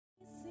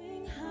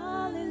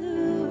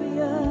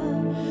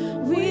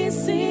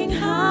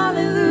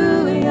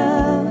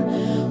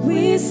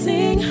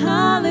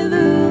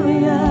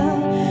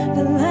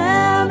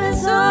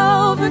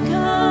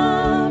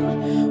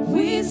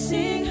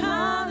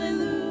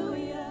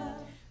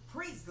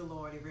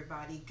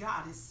everybody.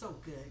 God is so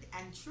good,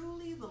 and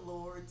truly the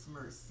Lord's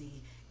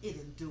mercy, it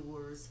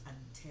endures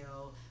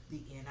until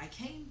the end. I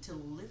came to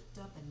lift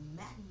up and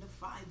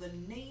magnify the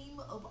name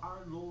of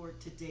our Lord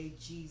today,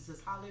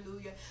 Jesus.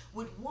 Hallelujah.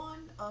 With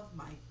one of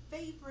my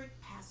favorite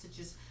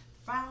passages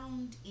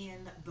found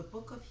in the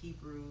book of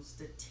Hebrews,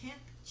 the 10th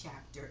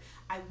chapter.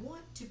 I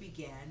want to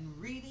begin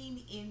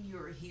reading in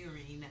your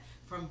hearing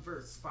from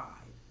verse 5.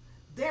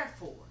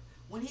 Therefore,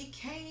 when he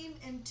came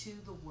into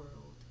the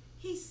world,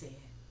 he said,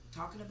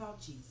 talking about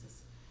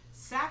Jesus,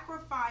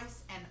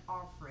 sacrifice and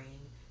offering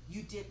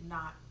you did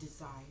not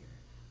desire,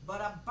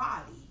 but a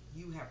body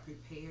you have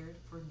prepared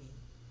for me.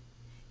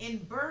 In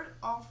burnt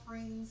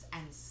offerings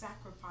and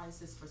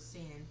sacrifices for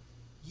sin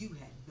you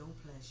had no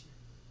pleasure.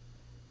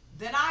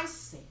 Then I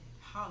said,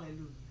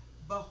 hallelujah,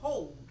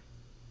 behold,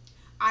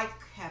 I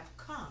have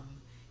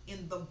come.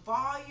 In the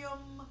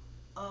volume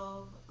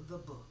of the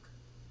book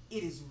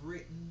it is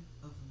written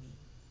of me,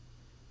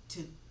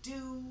 to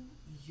do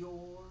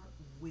your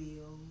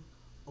will,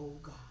 O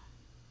God.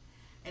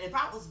 And if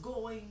I was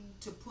going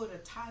to put a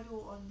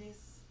title on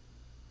this,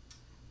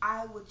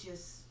 I would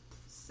just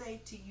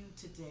say to you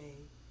today,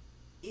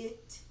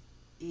 it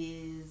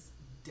is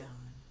done.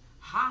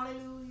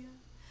 Hallelujah.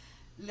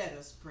 Let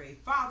us pray.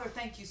 Father,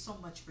 thank you so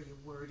much for your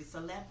word. It's a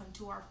lamp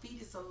unto our feet.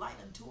 It's a light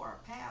unto our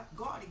path.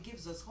 God, it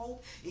gives us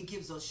hope. It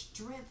gives us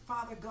strength,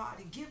 Father God.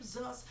 It gives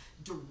us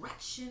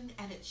direction,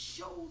 and it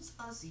shows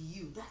us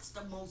you. That's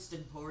the most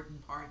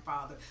important part,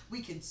 Father.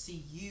 We can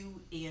see you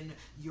in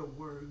your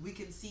word. We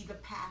can see the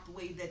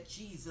pathway that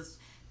Jesus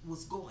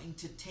was going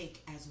to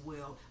take as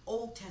well,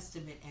 Old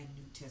Testament and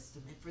New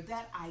Testament. For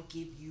that I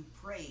give you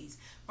praise.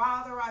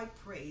 Father, I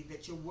pray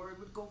that your word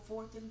would go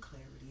forth in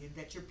clarity, and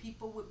that your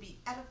people would be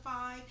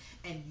edified,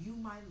 and you,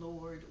 my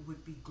Lord,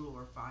 would be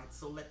glorified.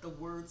 So let the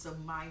words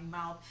of my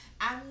mouth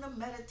and the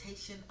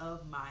meditation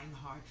of mine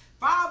heart,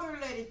 Father,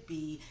 let it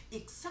be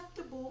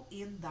acceptable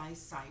in thy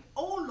sight,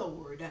 O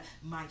Lord,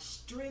 my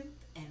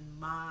strength and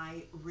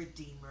my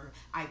Redeemer.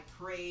 I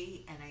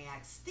pray and I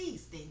ask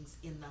these things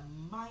in the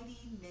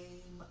mighty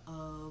name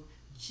of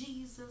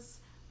Jesus,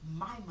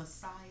 my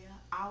Messiah,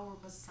 our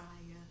Messiah.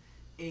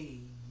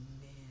 Amen.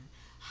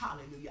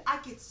 Hallelujah. I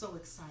get so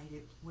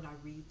excited when I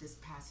read this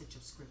passage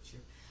of scripture.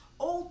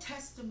 Old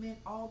Testament,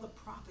 all the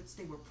prophets,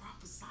 they were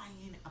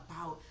prophesying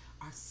about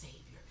our Savior.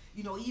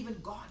 You know, even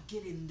God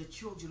getting the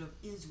children of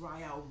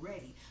Israel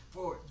ready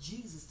for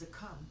Jesus to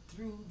come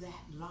through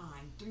that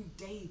line, through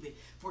David,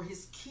 for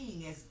his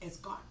king, as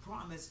God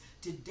promised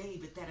to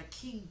David that a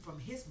king from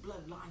his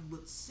bloodline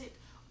would sit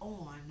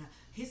on,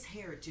 his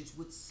heritage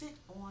would sit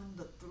on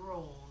the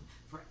throne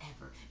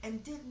forever.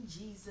 And didn't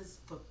Jesus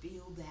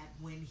fulfill that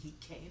when he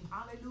came?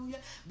 Hallelujah.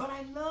 But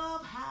I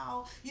love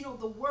how, you know,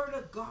 the word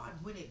of God,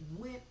 when it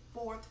went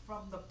forth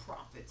from the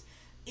prophets,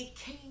 it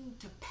came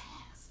to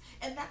pass.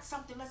 And that's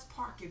something, let's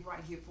park it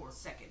right here for a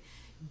second.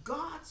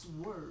 God's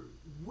word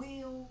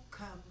will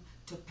come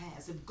to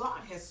pass. If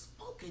God has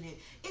spoken it,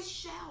 it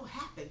shall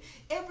happen.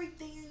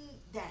 Everything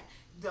that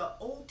the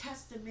Old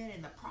Testament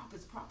and the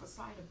prophets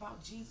prophesied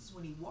about Jesus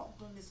when he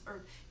walked on this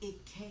earth,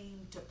 it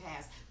came to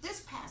pass.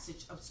 This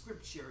passage of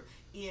scripture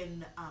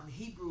in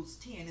Hebrews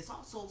 10 is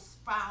also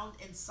found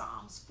in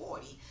Psalms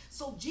 40.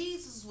 So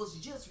Jesus was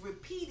just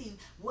repeating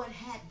what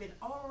had been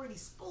already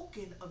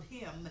spoken of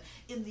him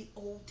in the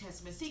Old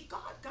Testament. See,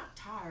 God got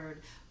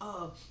tired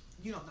of,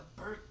 you know,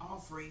 the burnt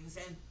offerings,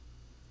 and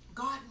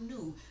God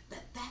knew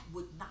that that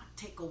would not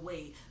take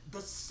away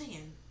the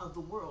sin of the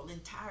world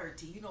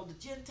entirety. You know, the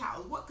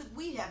Gentiles, what could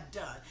we have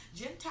done?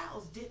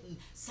 Gentiles didn't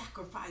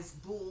sacrifice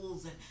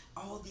bulls and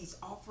all these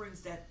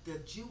offerings that the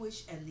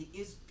Jewish and the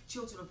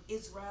children of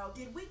Israel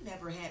did. We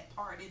never had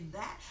part in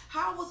that.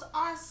 How was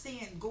our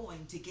sin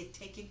going to get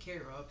taken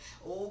care of?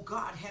 Oh,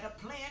 God had a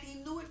plan. He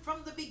knew it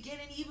from the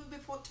beginning, even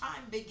before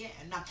time began.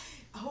 Now,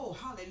 oh,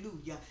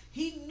 hallelujah.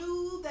 He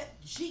knew that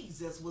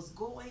Jesus was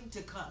going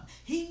to come.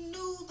 He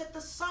knew that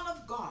the Son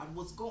of God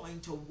was going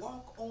to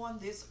walk on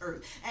this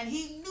earth. And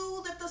he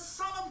knew that the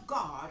Son of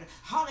God,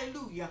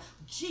 hallelujah,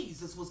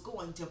 Jesus was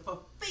going to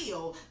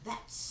fulfill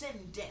that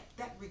sin debt,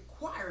 that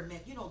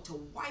requirement, you know, to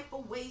wipe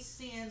away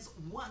sins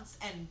once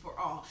and for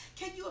all.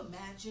 Can you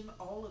imagine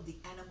all of the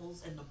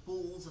animals and the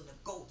bulls and the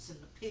goats and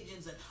the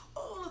pigeons and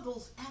all of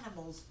those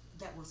animals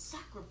that were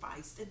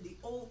sacrificed in the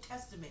Old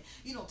Testament,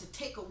 you know, to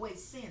take away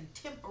sin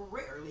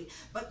temporarily?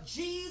 But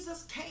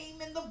Jesus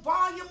came in the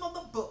volume of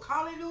the book,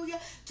 hallelujah,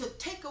 to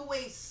take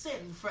away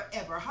sin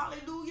forever.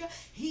 Hallelujah.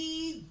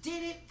 He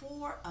did it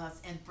for us,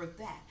 and for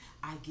that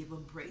I give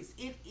him praise.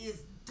 It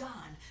is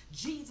done.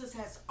 Jesus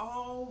has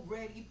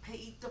already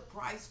paid the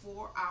price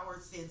for our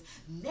sins.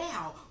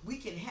 Now we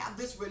can have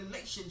this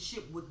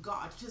relationship with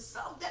God. To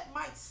some that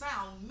might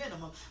sound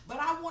minimum, but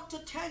I want to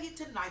tell you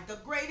tonight, the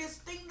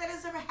greatest thing that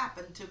has ever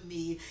happened to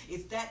me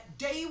is that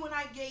day when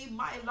I gave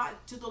my life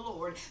to the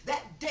Lord,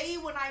 that day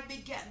when I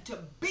began to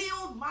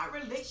build my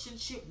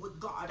relationship with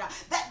God,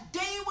 that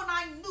day when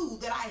I knew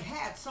that I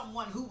had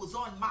someone who was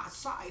on my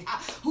side,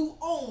 who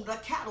owned a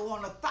cattle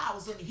on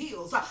 1,000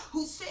 hills,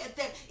 who said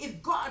that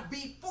if God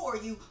be be for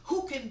you,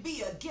 who can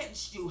be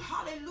against you?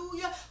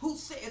 Hallelujah. Who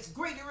says,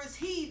 greater is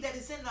he that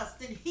is in us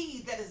than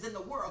he that is in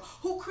the world.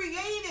 Who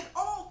created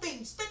all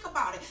things. Think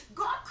about it.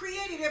 God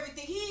created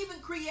everything. He even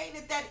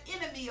created that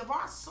enemy of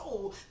our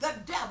soul, the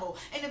devil.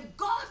 And if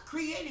God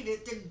created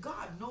it, then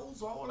God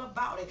knows all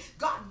about it.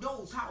 God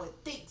knows how it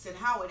thinks and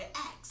how it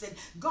acts. And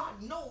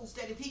God knows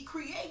that if he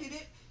created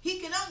it, he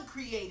can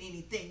uncreate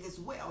anything as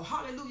well.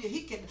 Hallelujah.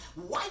 He can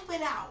wipe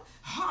it out.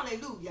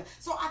 Hallelujah.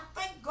 So I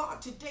thank God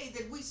today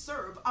that we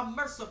serve a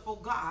merciful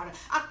God.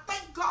 I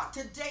thank God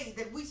today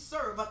that we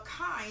serve a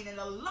kind and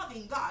a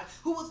loving God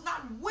who was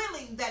not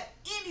willing that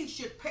any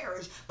should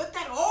perish, but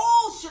that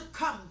all should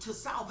come to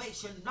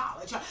salvation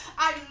knowledge.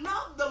 I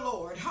love the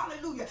Lord.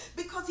 Hallelujah.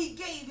 Because he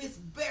gave his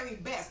very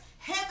best.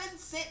 Heaven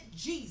sent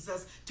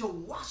Jesus to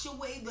wash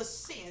away the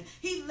sin.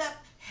 He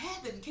left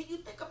heaven. Can you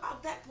think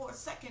about that for a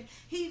second?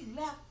 He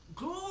left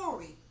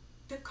glory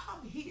to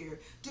come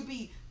here to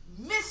be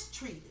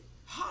mistreated.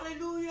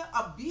 Hallelujah.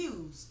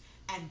 Abused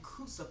and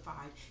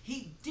crucified.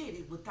 He did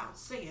it without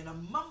saying a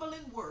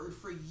mumbling word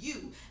for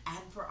you and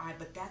for I.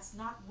 But that's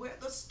not where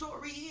the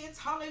story ends.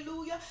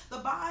 Hallelujah. The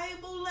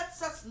Bible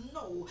lets us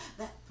know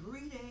that 3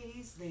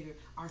 days later,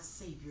 our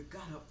Savior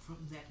got up from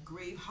that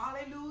grave.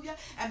 Hallelujah.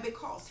 And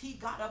because he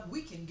got up,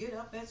 we can get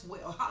up as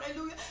well.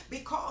 Hallelujah.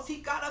 Because he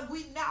got up,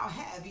 we now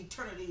have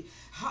eternity.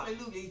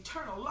 Hallelujah.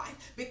 Eternal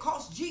life.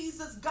 Because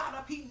Jesus got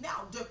up, he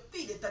now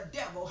defeated the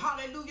devil.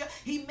 Hallelujah.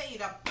 He made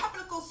a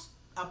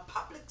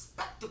public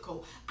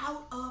spectacle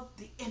out of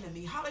the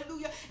enemy.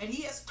 Hallelujah. And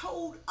he has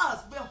told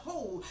us,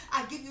 behold,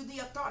 I give you the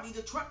authority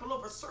to trample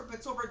over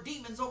serpents, over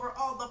demons, over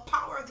all the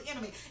power of the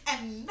enemy,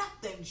 and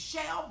nothing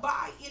shall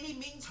by any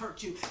means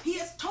hurt you. He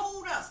has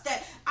told us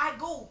that I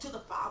go to the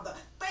Father.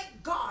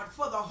 Thank God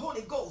for the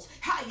Holy Ghost.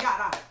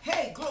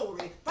 Hey,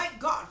 glory. Thank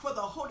God for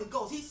the Holy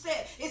Ghost. He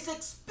said it's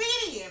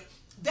expedient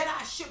that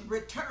I should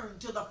return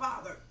to the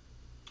Father,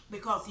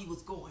 because he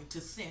was going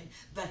to send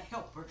the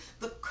helper,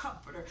 the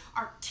comforter,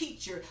 our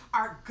teacher,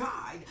 our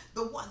guide,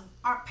 the one,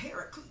 our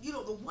paraclete,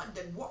 the one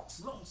that walks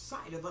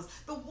alongside of us,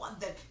 the one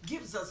that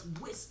gives us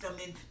wisdom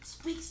and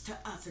speaks to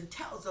us and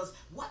tells us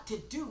what to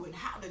do and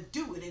how to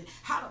do it and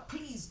how to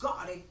please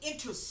God and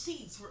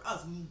intercedes for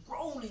us,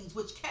 groanings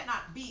which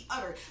cannot be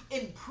uttered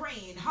in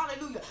praying.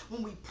 Hallelujah.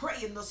 When we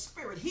pray in the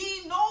Spirit,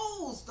 he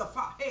knows the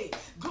Father. Hey,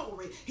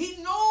 glory.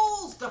 He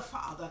knows the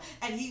Father,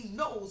 and he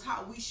knows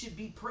how we should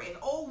be praying.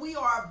 Oh, we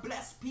are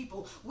blessed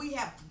people. We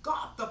have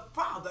God the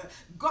Father,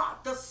 God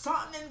the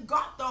Son, and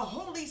God the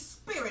Holy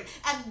Spirit,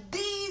 and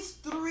these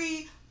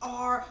three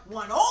are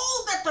one.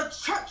 Oh, that the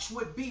church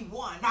would be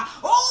one.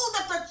 Oh,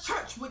 that the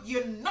church would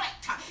unite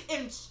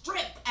in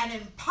strength and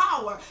in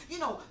power,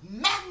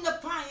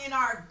 magnifying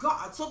our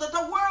God, so that the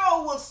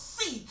world will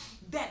see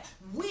that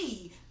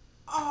we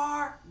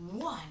are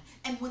one.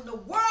 And when the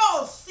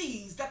world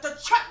sees that the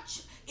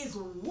church is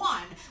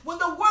one, when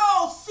the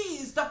world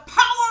sees the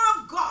power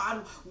of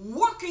God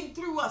working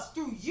through us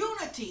through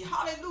unity,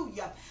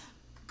 hallelujah.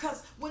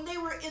 Because when they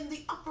were in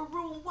the upper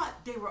room,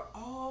 they were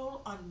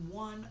all on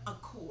one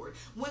accord.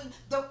 When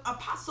the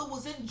apostle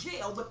was in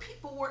jail, the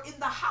people were in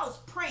the house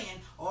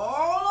praying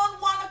all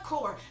on one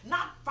accord,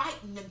 not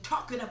fighting and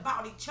talking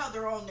about each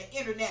other on the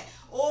internet.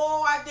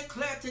 Oh, I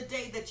declare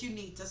today that you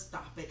need to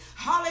stop it.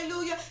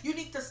 Hallelujah. You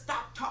need to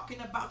stop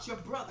talking about your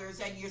brothers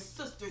and your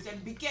sisters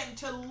and begin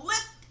to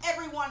lift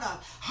everyone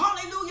up.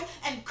 Hallelujah.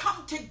 And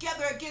come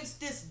together against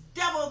this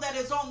devil that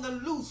is on the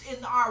loose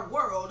in our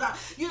world.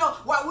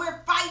 While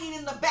we're fighting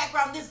in the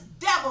background, this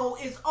devil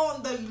is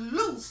on the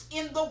loose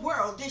in the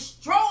world,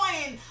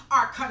 destroying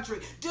our country,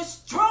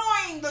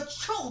 destroying the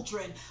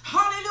children.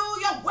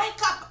 Hallelujah.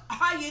 Wake up.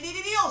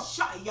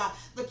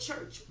 The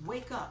church,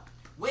 wake up.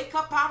 Wake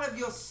up out of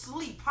your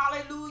sleep.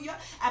 Hallelujah.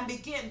 And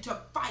begin to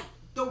fight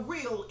the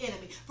real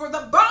enemy. For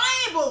the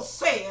Bible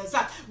says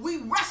we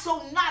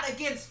wrestle not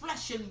against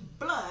flesh and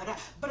blood,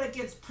 but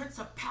against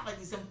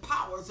principalities and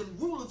powers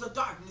and rulers of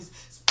darkness,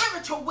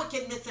 spiritual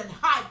wickedness in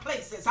high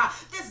places.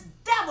 This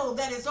devil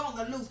that is on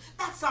the loose,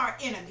 that's our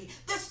enemy.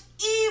 This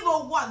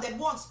evil one that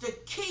wants to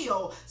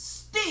kill,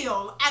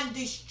 steal, and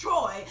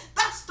destroy,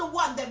 that's the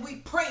one that we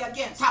pray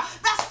against.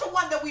 That's the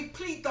one that we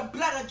plead the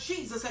blood of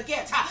Jesus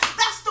against.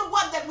 That's the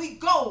one that we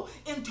go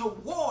into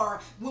war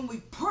when we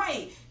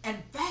pray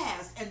and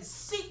fast and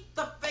seek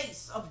the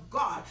face of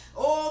God.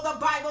 Oh, the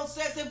Bible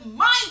says, if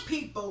my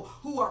people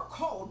who are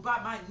called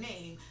by my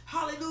name,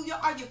 hallelujah,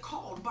 are you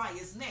called by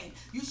his name?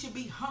 You should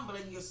be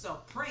humbling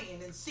yourself,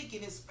 praying and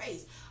seeking his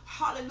face.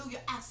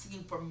 Hallelujah,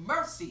 asking for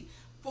mercy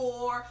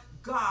for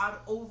God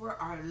over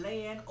our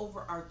land,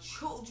 over our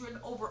children,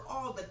 over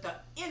all that the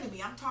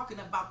enemy, I'm talking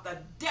about the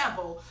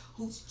devil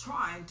who's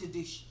trying to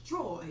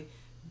destroy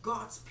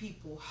God's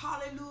people.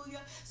 Hallelujah.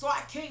 So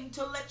I came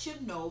to let you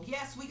know,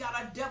 yes, we got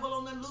a devil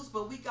on the loose,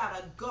 but we got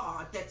a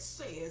God that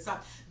says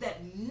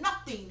that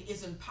nothing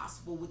is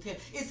impossible with him.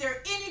 Is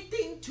there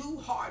anything too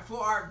hard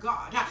for our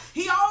God?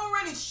 He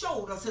already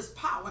showed us his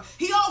power.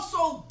 He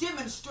also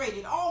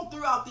demonstrated all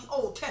throughout the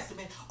Old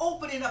Testament,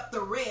 opening up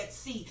the Red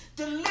Sea,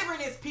 delivering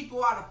his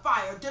people out of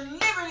fire,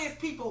 delivering his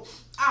people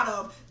out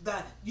of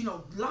the,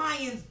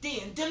 lion's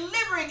den,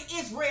 delivering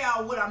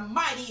Israel with a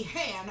mighty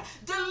hand,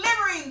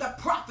 delivering the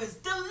prophets,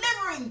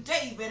 delivering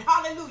David,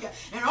 hallelujah,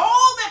 and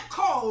all that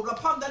called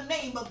upon the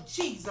name of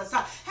Jesus.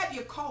 Have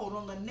you called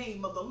on the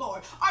name of the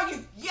Lord? Are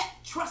you yet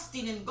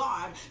trusting in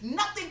God?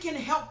 Nothing can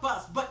help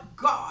us but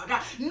God.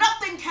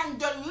 Nothing can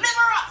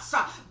deliver us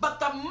but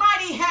the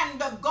mighty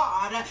hand of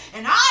God.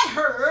 And I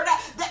heard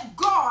that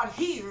God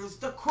hears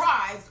the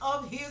cries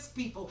of his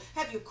people.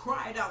 Have you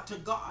cried out to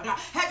God?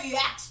 Have you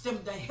asked him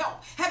to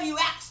help? Have you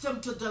asked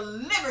him to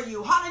deliver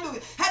you?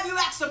 Hallelujah. Have you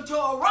asked him to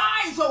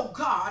arise, oh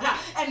God,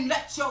 and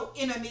let your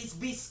enemies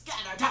be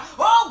scattered?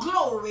 Oh,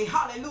 glory.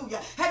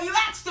 Hallelujah. Have you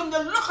asked him to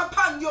look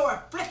upon your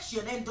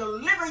affliction and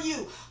deliver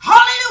you?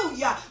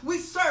 Hallelujah. We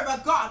serve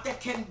a God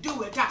that can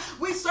do it.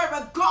 We serve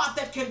a God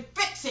that can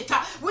fix it.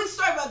 We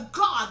serve a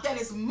God that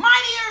is mightier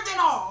than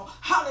all.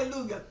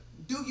 Hallelujah.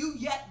 Do you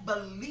yet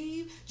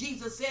believe?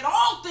 Jesus said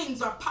all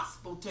things are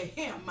possible to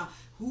him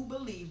who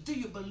believes. Do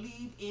you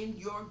believe in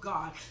your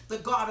God? The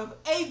God of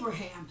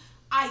Abraham,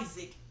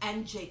 Isaac,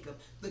 and Jacob.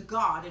 The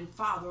God and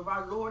Father of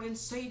our Lord and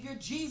Savior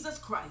Jesus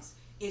Christ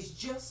is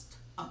just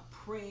a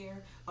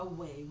prayer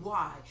away.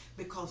 Why?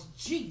 Because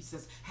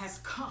Jesus has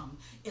come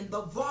in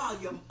the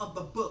volume of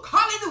the book.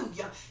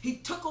 Hallelujah. He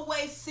took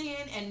away sin,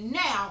 and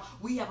now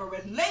we have a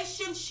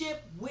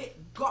relationship with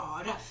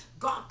God.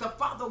 God the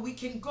Father, we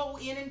can go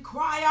in and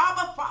cry,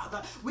 Abba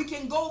Father. We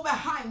can go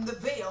behind the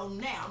veil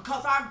now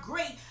because our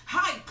great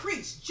high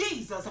priest,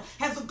 Jesus,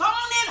 has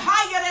gone in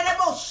higher than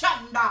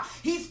Shanda.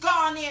 He's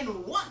gone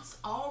in once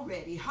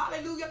already.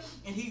 Hallelujah.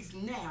 And he's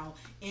now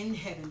in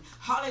heaven.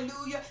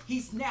 Hallelujah.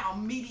 He's now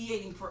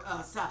mediating for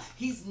us.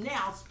 He's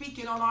now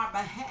speaking on our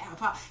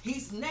behalf.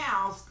 He's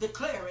now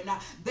declaring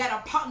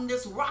that upon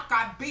this rock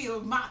I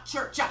build my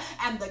church,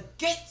 and the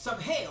gates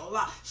of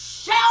hell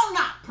shall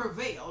not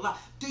prevail.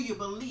 Do you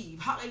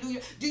believe?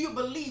 Hallelujah. Do you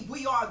believe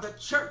we are the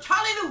church?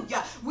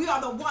 Hallelujah. We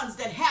are the ones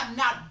that have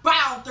not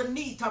bowed the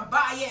knee to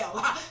Baal.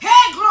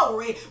 Hey,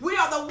 glory. We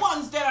are the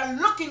ones that are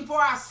looking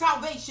for our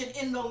salvation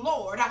in the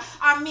Lord.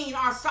 I mean,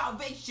 our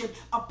salvation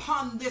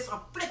upon this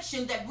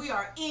affliction that we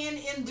are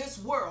in this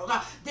world.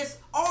 This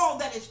all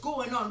that is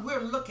going on, we're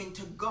looking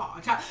to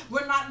God.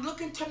 We're not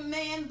looking to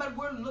man, but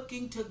we're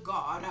looking to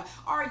God.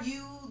 Are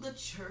you the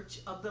church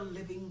of the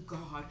living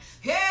God?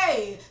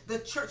 Hey, the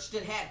church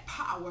that had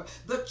power,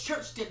 the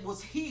church that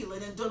was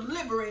healing and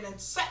delivering and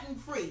setting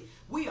free.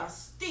 We are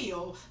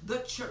still the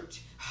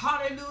church.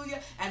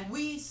 Hallelujah. And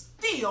we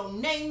still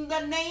name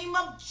the name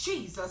of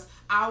Jesus,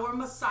 our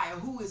Messiah,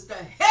 who is the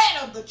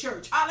head of the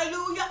church.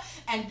 Hallelujah.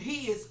 And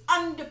he is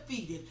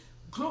undefeated.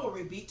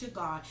 Glory be to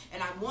God.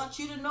 And I want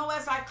you to know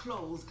as I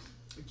close,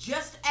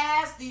 just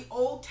as the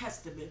Old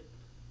Testament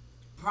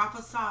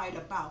prophesied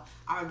about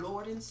our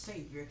Lord and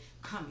Savior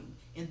coming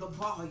in the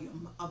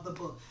volume of the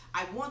book,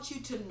 I want you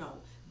to know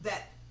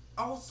that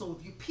also,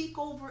 if you peek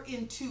over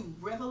into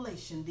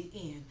Revelation, the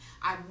end,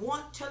 I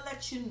want to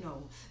let you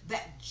know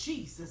that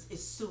Jesus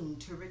is soon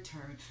to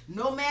return.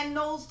 No man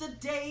knows the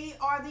day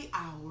or the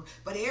hour,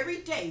 but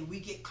every day we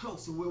get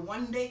closer. We're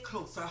one day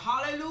closer.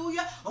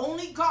 Hallelujah.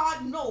 Only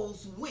God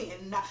knows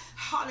when,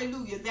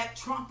 hallelujah, that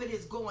trumpet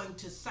is going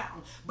to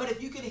sound. But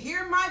if you can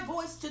hear my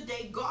voice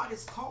today, God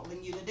is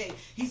calling you today.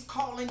 He's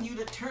calling you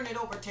to turn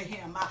it over to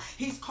him.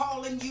 He's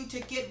calling you to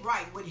get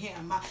right with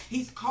him.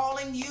 He's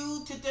calling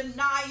you to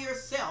deny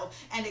yourself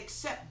and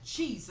accept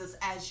Jesus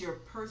as your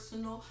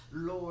personal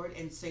Lord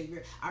and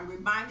Savior. I'm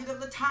reminded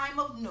of the time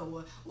of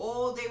Noah.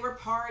 Oh, they were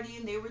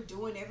partying. They were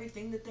doing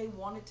everything that they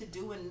wanted to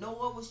do. And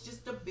Noah was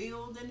just a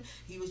building.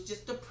 He was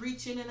just a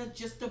preaching and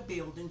just a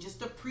building.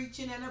 Just a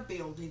preaching and a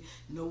building.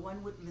 No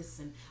one would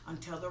listen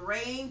until the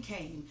rain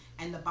came.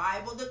 And the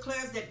Bible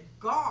declares that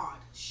God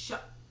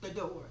shut the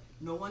door.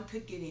 No one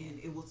could get in.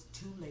 It was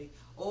too late.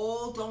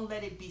 Oh, don't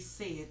let it be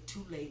said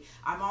too late.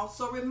 I'm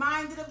also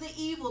reminded of the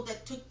evil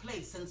that took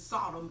place in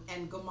Sodom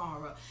and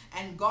Gomorrah.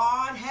 And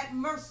God had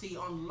mercy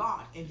on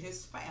Lot and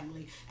his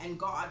family. And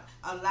God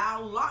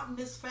allowed Lot and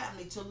his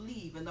family to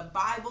leave. And the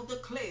Bible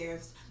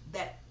declares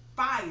that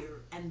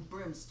fire and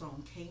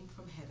brimstone came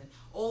from heaven.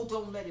 Oh,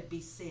 don't let it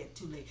be said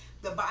too late.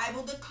 The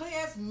Bible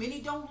declares,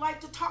 many don't like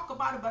to talk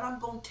about it, but I'm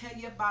going to tell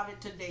you about it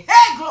today.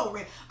 Hey,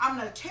 glory! I'm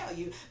going to tell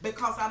you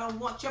because I don't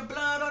want your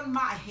blood on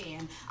my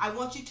hand. I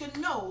want you to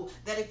know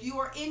that if you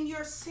are in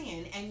your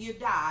sin and you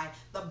die,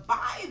 the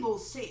Bible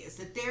says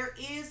that there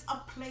is a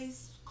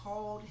place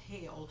called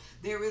hell.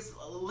 There is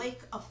a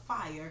lake of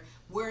fire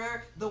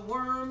where the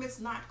worm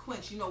is not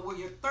quenched. You know, where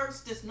your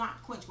thirst is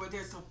not quenched, where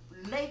there's a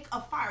lake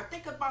of fire.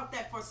 Think about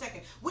that for a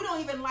second. We don't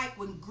even like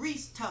when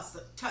grease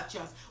touch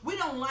us. We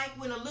don't like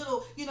when a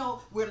little,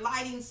 we're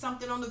lighting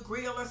something on the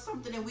grill or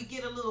something and we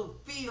get a little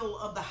feel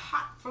of the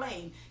hot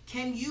flame.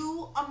 Can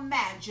you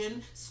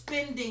imagine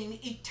spending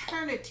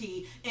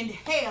eternity in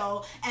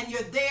hell and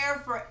you're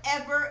there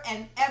forever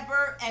and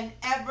ever and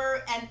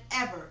ever and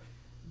ever?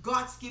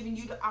 God's giving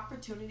you the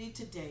opportunity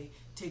today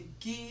to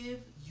give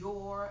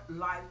your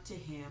life to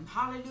him.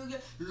 Hallelujah.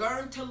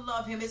 Learn to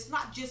love him. It's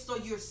not just so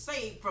you're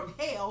saved from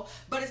hell,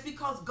 but it's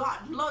because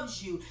God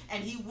loves you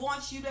and he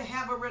wants you to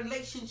have a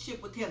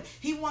relationship with him.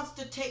 He wants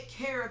to take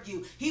care of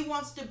you. He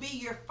wants to be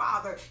your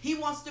father. He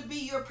wants to be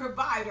your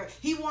provider.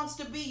 He wants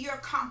to be your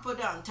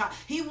confidant.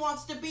 He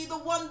wants to be the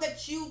one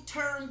that you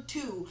turn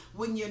to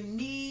when you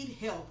need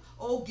help.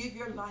 Oh, give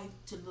your life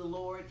to the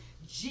Lord.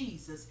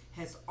 Jesus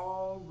has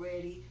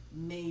already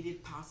made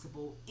it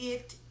possible.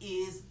 It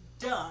is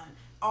done.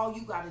 All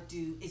you got to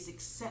do is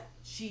accept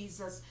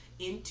Jesus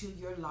into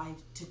your life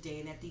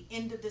today. And at the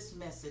end of this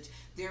message,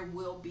 there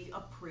will be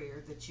a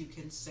prayer that you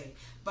can say.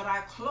 But I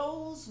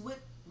close with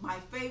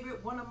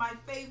one of my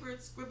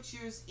favorite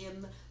scriptures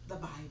in the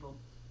Bible.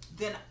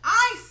 Then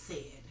I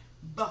said,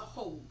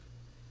 behold,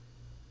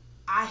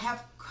 I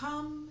have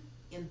come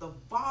in the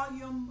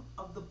volume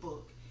of the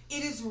book.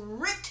 It is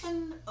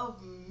written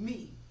of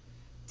me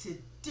to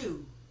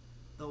do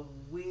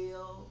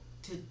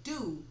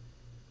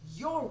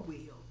your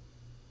will,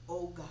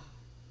 oh God.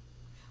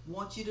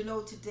 Want you to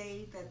know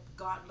today that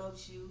God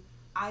loves you.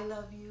 I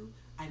love you.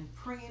 I'm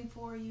praying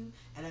for you.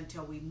 And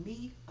until we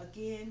meet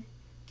again,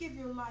 give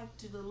your life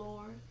to the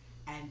Lord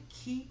and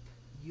keep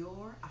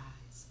your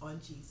eyes on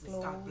Jesus.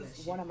 God bless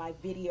you. One of my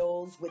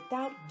videos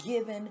without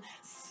giving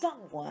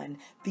someone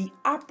the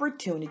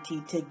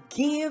opportunity to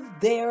give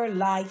their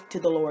life to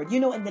the Lord. You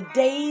know, in the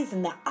days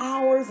and the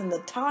hours and the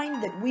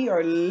time that we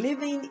are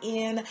living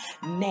in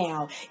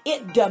now,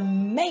 it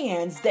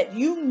demands that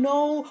you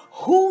know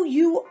who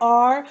you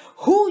are,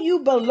 who you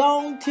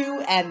belong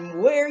to,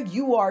 and where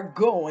you are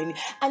going.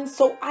 And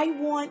so I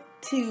want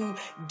to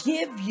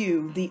give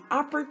you the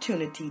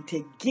opportunity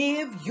to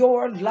give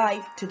your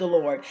life to the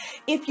Lord.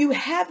 If you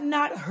have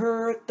not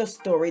heard the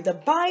story, the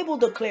Bible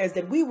declares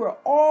that we were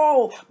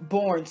all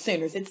born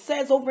sinners. It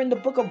says over in the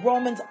book of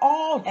Romans,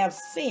 all have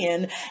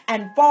sinned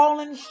and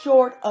fallen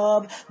short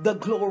of the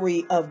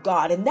glory of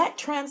God. And that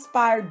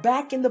transpired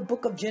back in the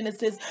book of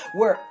Genesis,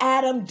 where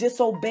Adam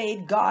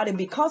disobeyed God. And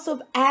because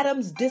of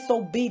Adam's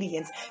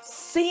disobedience,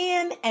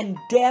 sin and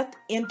death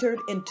entered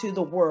into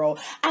the world.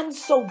 And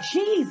so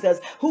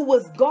Jesus, who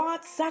was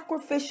God's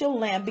sacrificial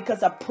lamb,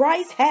 because a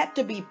price had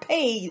to be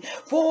paid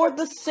for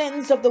the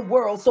sins of the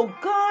world. So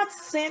God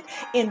sent,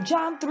 in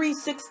John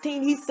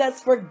 3:16, he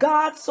says, for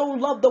God so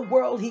loved the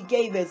world, he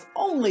gave his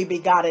only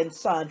begotten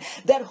son,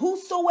 that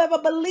whosoever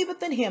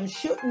believeth in him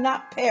should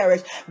not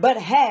perish, but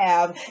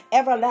have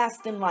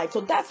everlasting life.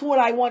 So that's what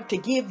I want to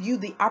give you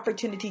the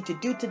opportunity to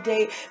do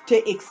today, to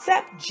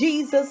accept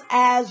Jesus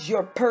as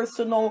your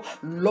personal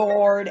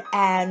Lord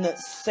and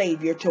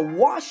Savior, to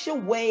wash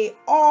away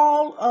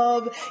all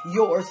of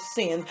your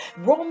sins.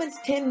 Romans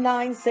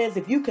 10:9 says,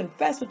 if you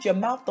confess with your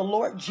mouth the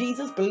Lord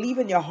Jesus, believe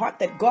in your heart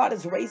that God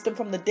has raised him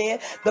from the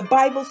dead, the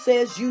Bible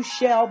says you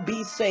shall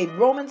be saved.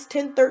 Romans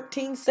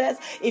 10:13 says,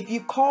 if you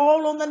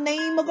call on the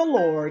name of the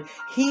Lord,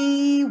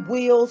 he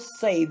will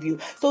save you.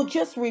 So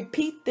just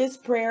repeat this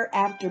prayer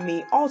after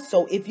me.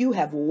 Also, if you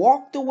have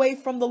walked away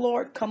from the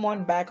Lord, come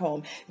on back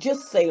home.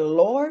 Just say,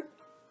 Lord,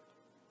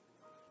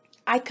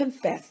 I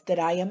confess that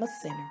I am a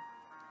sinner.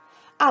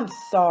 I'm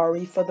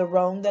sorry for the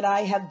wrong that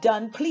I have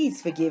done.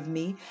 Please forgive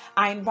me.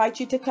 I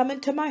invite you to come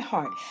into my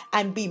heart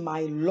and be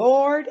my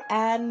Lord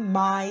and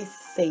my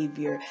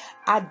Savior.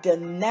 I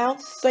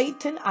denounce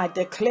Satan. I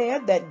declare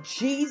that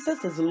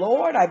Jesus is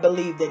Lord. I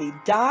believe that he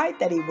died,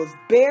 that he was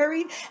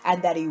buried,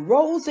 and that he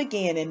rose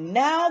again. And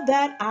now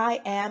that I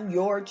am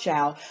your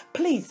child,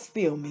 please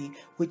fill me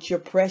with your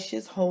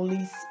precious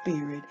Holy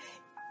Spirit.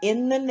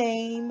 In the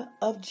name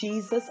of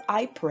Jesus,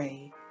 I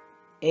pray.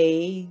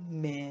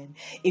 Amen.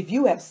 If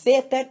you have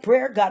said that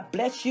prayer, God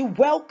bless you.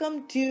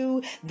 Welcome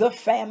to the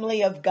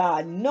family of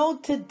God. Know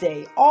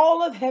today,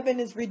 all of heaven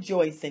is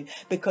rejoicing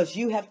because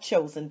you have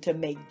chosen to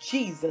make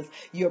Jesus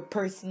your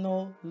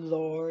personal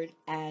Lord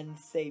and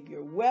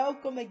Savior.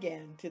 Welcome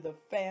again to the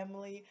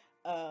family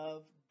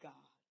of